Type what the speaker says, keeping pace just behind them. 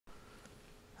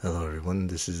everyone,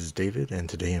 this is David, and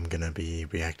today I'm gonna be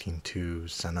reacting to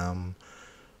Sanam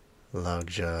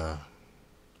Lagja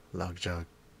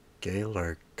Gale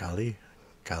or Gale,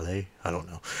 I don't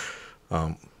know.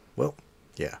 Well,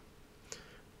 yeah.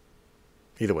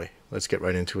 Either way, let's get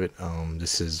right into it.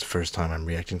 This is the first time I'm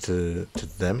reacting to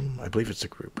them. I believe it's a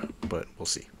group, but we'll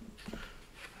see.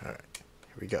 Alright,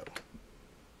 here we go.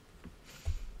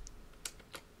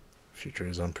 Future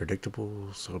is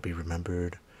unpredictable, so be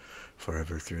remembered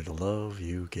forever through the love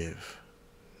you give,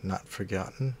 not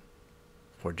forgotten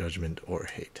for judgment or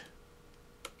hate.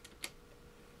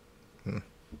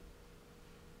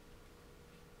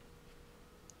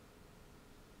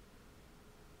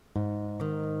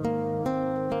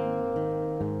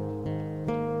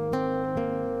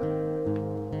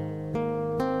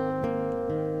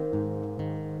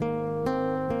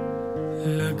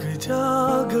 लग जा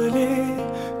गले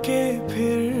के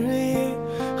फिर ये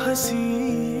हंसी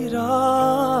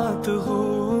रात हो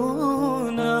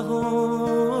न हो,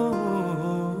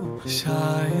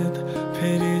 शायद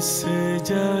फिर इस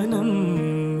जन्म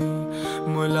में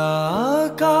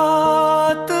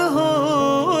मुलाकात हो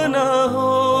न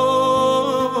हो.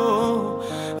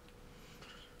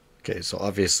 Okay, so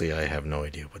obviously I have no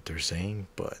idea what they're saying,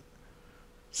 but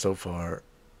so far,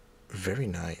 very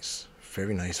nice.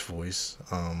 Very nice voice,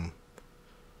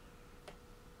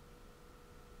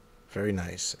 very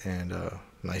nice, and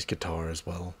nice guitar as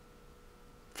well.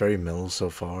 Very mellow so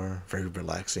far, very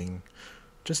relaxing,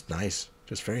 just nice,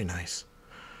 just very nice.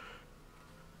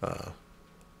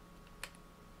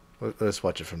 Let's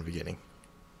watch it from the beginning.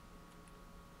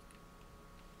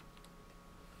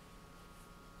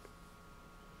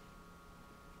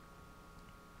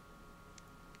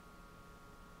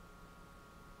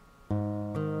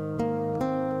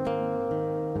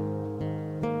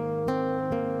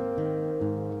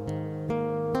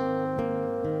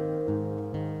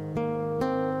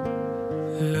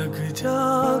 लग जा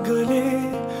गले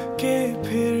के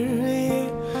फिर ये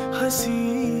हंसी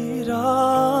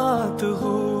रात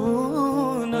हो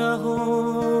न हो,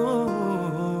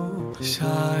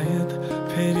 शायद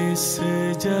फिर इस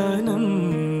जन्म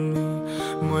में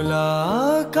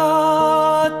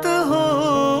मुलाकात हो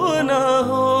न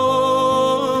हो.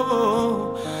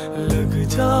 लग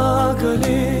जा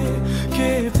गले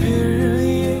के फिर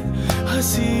ये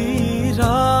हंसी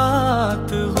रात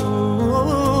हो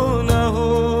न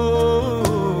हो,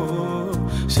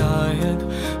 शायद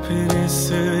फिर इस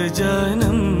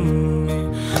जन्म में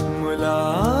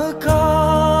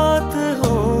मुलाकात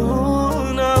हो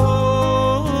न हो.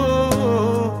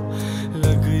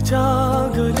 लग जा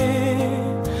गले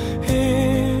हे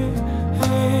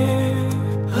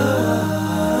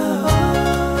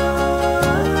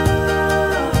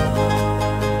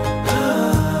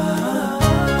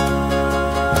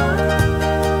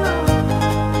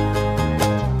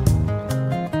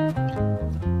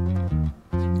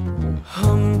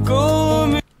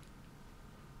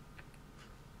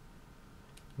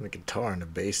The guitar and the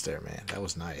bass there, man, that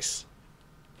was nice.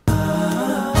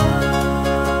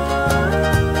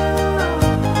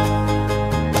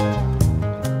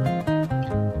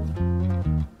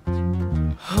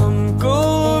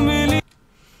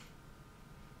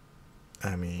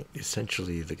 I mean,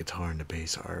 essentially the guitar and the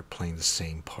bass are playing the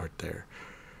same part there,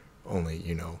 only,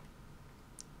 you know,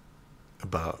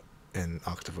 about an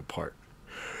octave apart.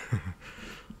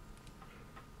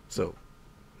 So,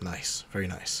 nice, very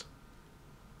nice.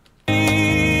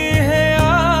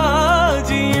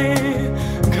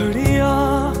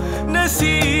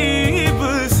 नसीब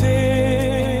से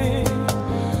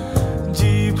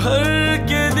जी भर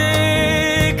के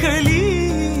देख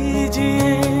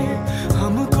लीजिए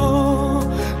हमको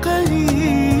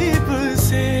करीब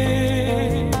से,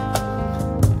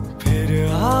 फिर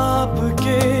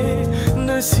आपके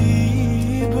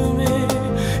नसीब में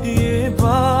ये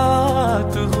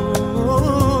बात हो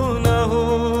न हो,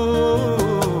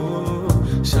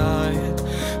 शायद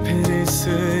फिर इस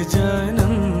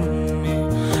जन्म में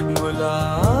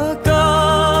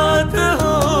मुलाकात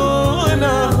हो न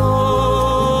हो.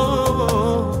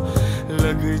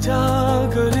 लग जा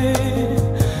गले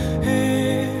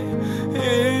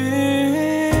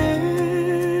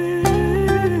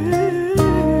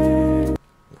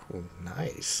Oh,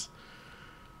 nice.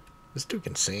 This dude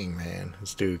can sing, man.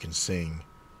 This dude can sing.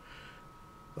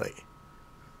 Like,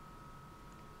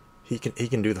 he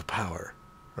can do the power,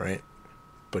 right?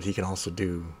 But he can also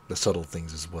do the subtle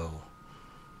things as well.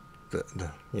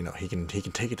 You know, he can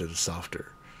take it to the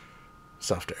softer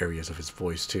areas of his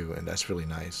voice too, and that's really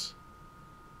nice.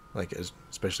 Like,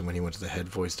 especially when he went to the head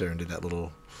voice there and did that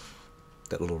little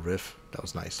riff, that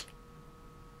was nice.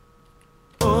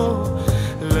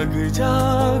 लग जा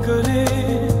गले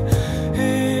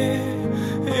हे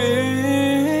हे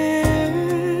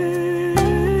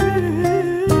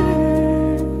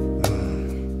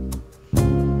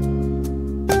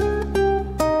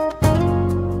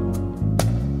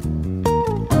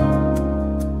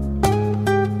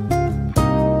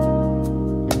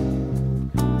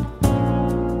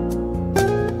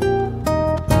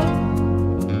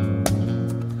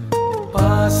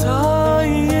पास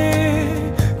आइए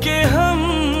कि हम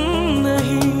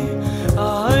नहीं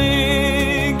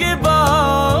आएंगे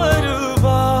बार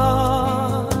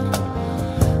बार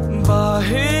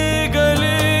बाहें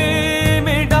गले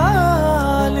में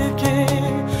डाल के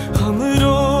हम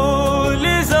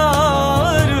रोले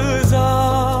जार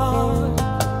जार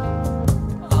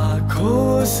आँखों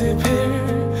से फिर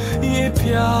ये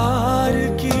प्यार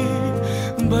की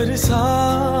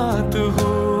बरसात हो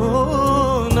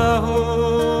ना हो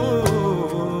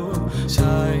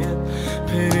शायद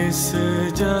फिर इस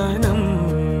जन्म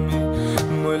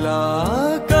में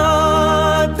मुलाकात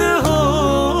हो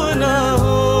ना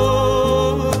हो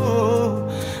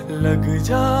लग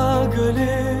जा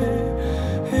गले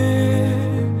हे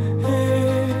हे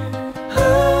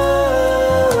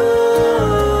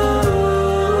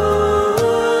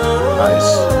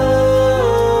Nice.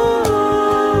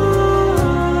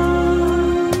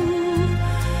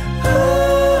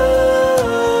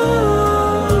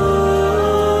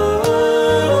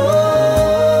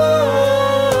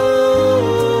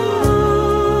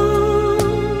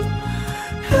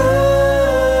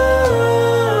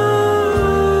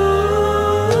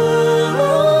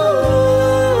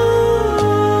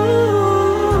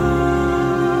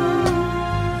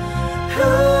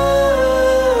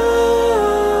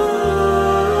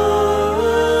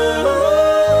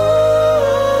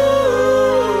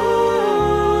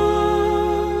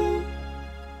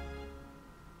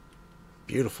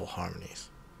 Beautiful harmonies.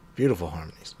 Beautiful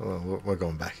harmonies. We're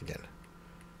going back again.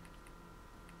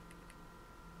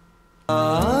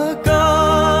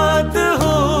 मुलाकात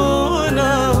हो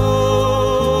ना हो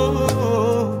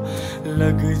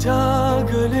लग जा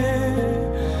गले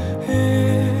हे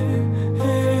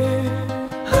हे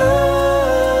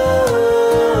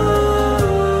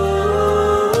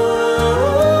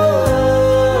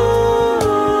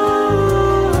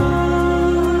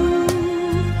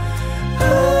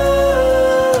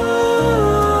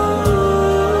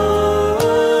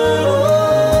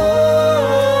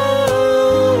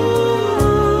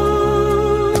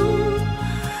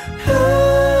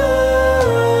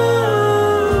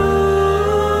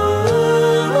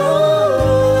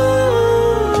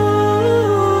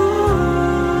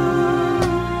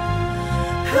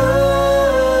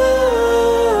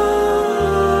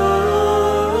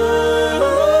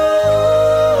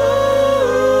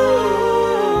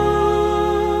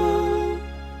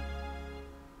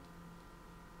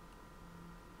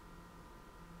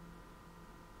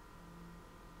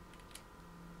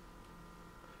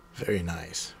Very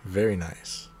nice. Very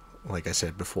nice. Like I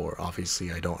said before,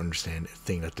 obviously I don't understand a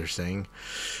thing that they're saying.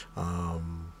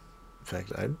 In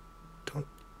fact, I don't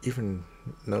even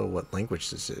know what language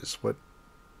this is. What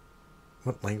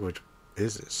language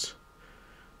is this?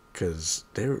 Because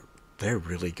they're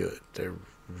really good. They're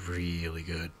really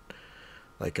good.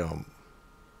 Like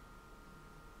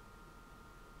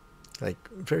like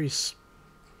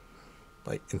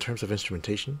like in terms of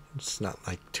instrumentation, it's not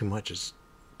like too much. It's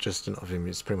just enough. I mean,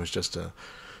 it's pretty much just a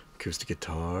acoustic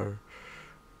guitar,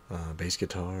 bass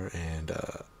guitar, and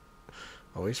I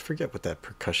always forget what that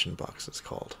percussion box is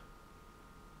called.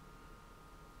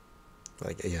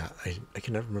 Like, yeah, I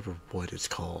can never remember what it's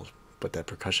called, but that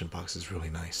percussion box is really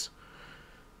nice.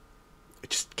 I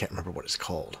just can't remember what it's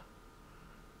called.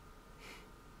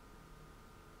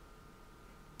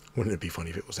 Wouldn't it be funny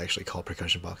if it was actually called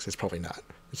percussion box? It's probably not.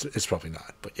 It's probably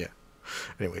not, but yeah.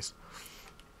 Anyways,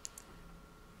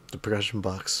 the percussion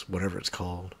box, whatever it's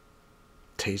called,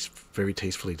 very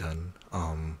tastefully done.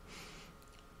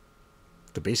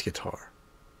 The bass guitar,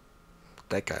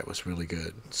 that guy was really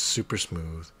good. Super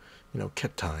smooth, you know,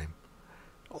 kept time,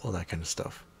 all that kind of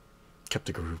stuff. Kept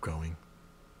the groove going.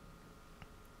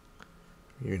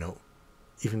 You know,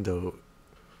 even though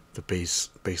the bass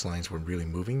lines weren't really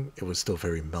moving, it was still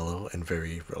very mellow and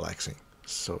very relaxing.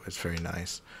 So it's very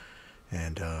nice.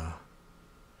 And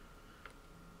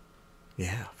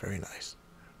yeah, very nice.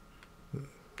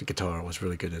 The guitar was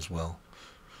really good as well.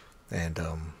 And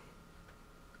the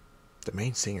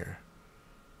main singer,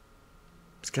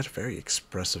 he's got a very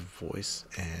expressive voice,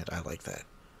 and I like that.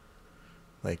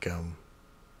 Like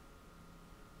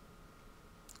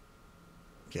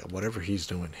yeah, whatever he's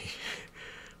doing,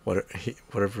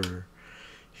 whatever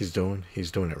he's doing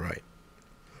it right.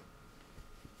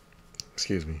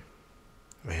 Excuse me.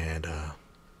 And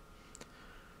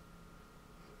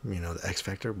you know, the X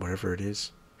Factor, whatever it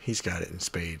is, he's got it in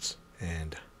spades.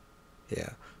 And yeah,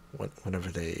 whenever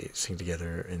they sing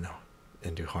together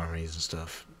and do harmonies and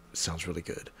stuff, it sounds really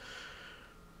good.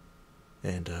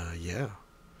 And yeah,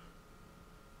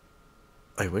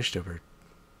 I wish there were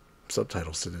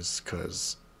subtitles to this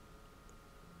because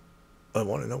I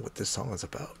want to know what this song is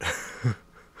about.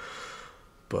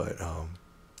 But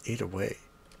either way,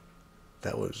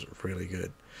 that was really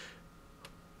good.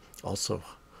 Also,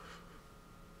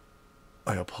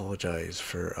 I apologize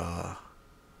for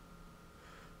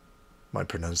my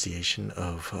pronunciation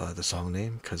of the song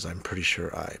name because I'm pretty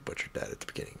sure I butchered that at the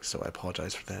beginning. So I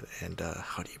apologize for that. And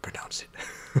how do you pronounce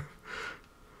it?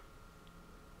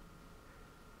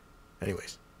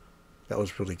 Anyways, that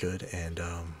was really good. And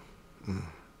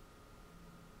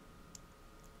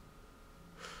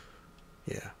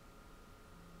yeah,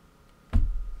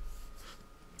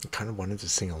 I kind of wanted to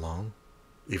sing along,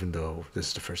 even though this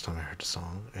is the first time I heard the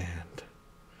song. And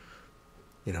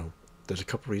you know, there's a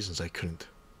couple reasons I couldn't.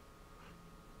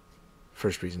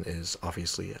 First reason is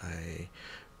obviously I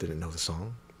didn't know the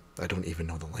song. I don't even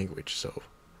know the language, so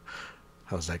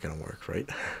how's that gonna work, right?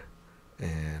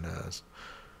 And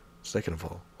second of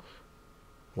all,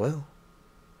 well,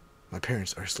 my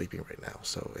parents are sleeping right now,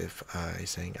 so if I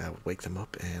sang, I would wake them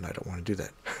up, and I don't want to do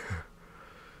that.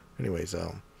 Anyways,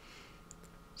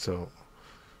 so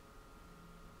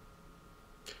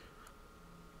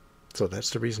so that's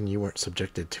the reason you weren't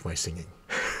subjected to my singing.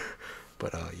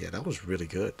 But yeah, that was really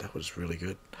good. That was really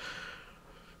good.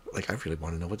 Like, I really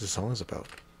want to know what this song is about.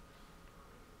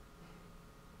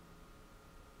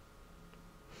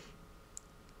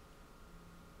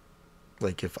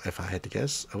 Like, if I had to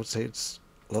guess, I would say it's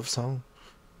a love song.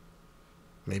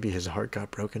 Maybe his heart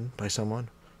got broken by someone.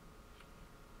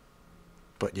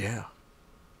 But yeah,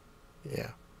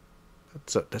 yeah,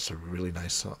 that's a really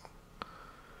nice song.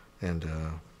 And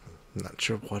I'm not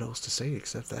sure what else to say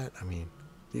except that. I mean,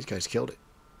 these guys killed it.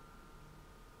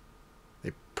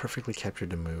 They perfectly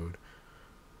captured the mood.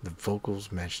 The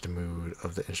vocals matched the mood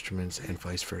of the instruments and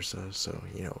vice versa. So,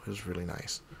 you know, it was really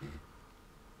nice.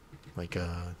 Like,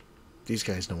 these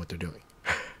guys know what they're doing.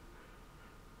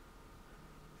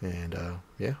 And,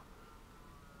 yeah.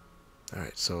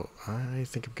 Alright, so I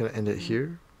think I'm going to end it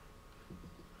here.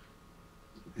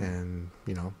 And,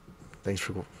 you know, thanks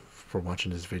for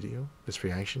watching this video, this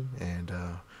reaction. And,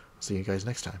 I'll see you guys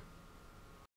next time.